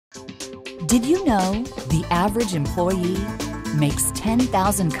Did you know the average employee makes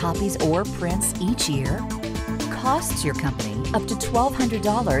 10,000 copies or prints each year? Costs your company up to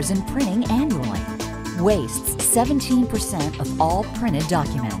 $1,200 in printing annually. Wastes 17% of all printed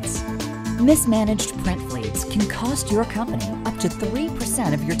documents. Mismanaged print fleets can cost your company up to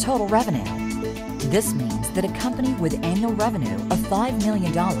 3% of your total revenue. This means that a company with annual revenue of $5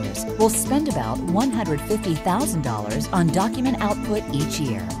 million will spend about $150,000 on document output each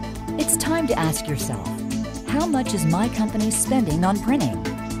year. It's time to ask yourself, how much is my company spending on printing?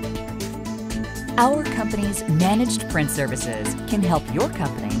 Our company's managed print services can help your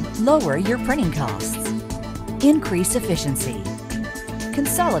company lower your printing costs, increase efficiency,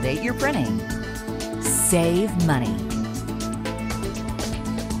 consolidate your printing, save money.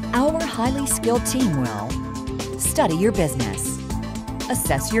 Our highly skilled team will study your business,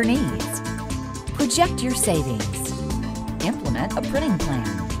 assess your needs, project your savings, implement a printing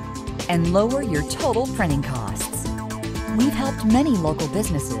plan, and lower your total printing costs. We've helped many local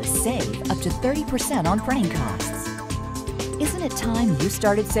businesses save up to 30% on printing costs. Isn't it time you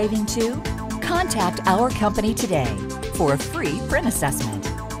started saving too? Contact our company today for a free print assessment.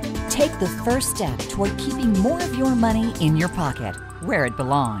 Take the first step toward keeping more of your money in your pocket, where it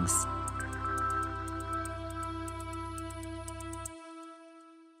belongs.